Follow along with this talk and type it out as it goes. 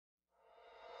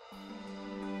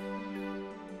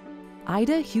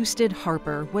Ida Husted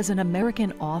Harper was an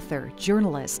American author,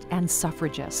 journalist, and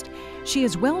suffragist. She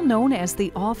is well known as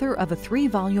the author of a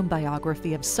 3-volume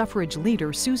biography of suffrage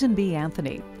leader Susan B.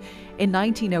 Anthony. In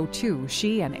 1902,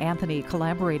 she and Anthony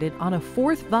collaborated on a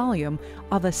 4th volume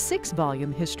of a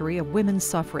 6-volume history of women's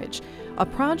suffrage, a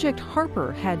project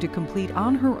Harper had to complete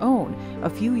on her own a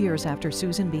few years after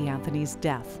Susan B. Anthony's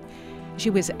death. She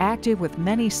was active with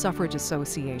many suffrage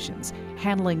associations,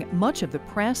 handling much of the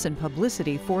press and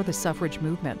publicity for the suffrage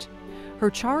movement. Her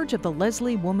charge of the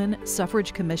Leslie Woman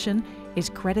Suffrage Commission is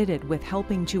credited with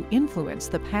helping to influence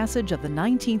the passage of the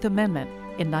 19th Amendment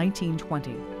in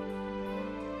 1920.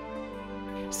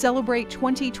 Celebrate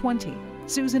 2020,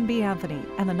 Susan B. Anthony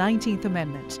and the 19th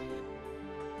Amendment.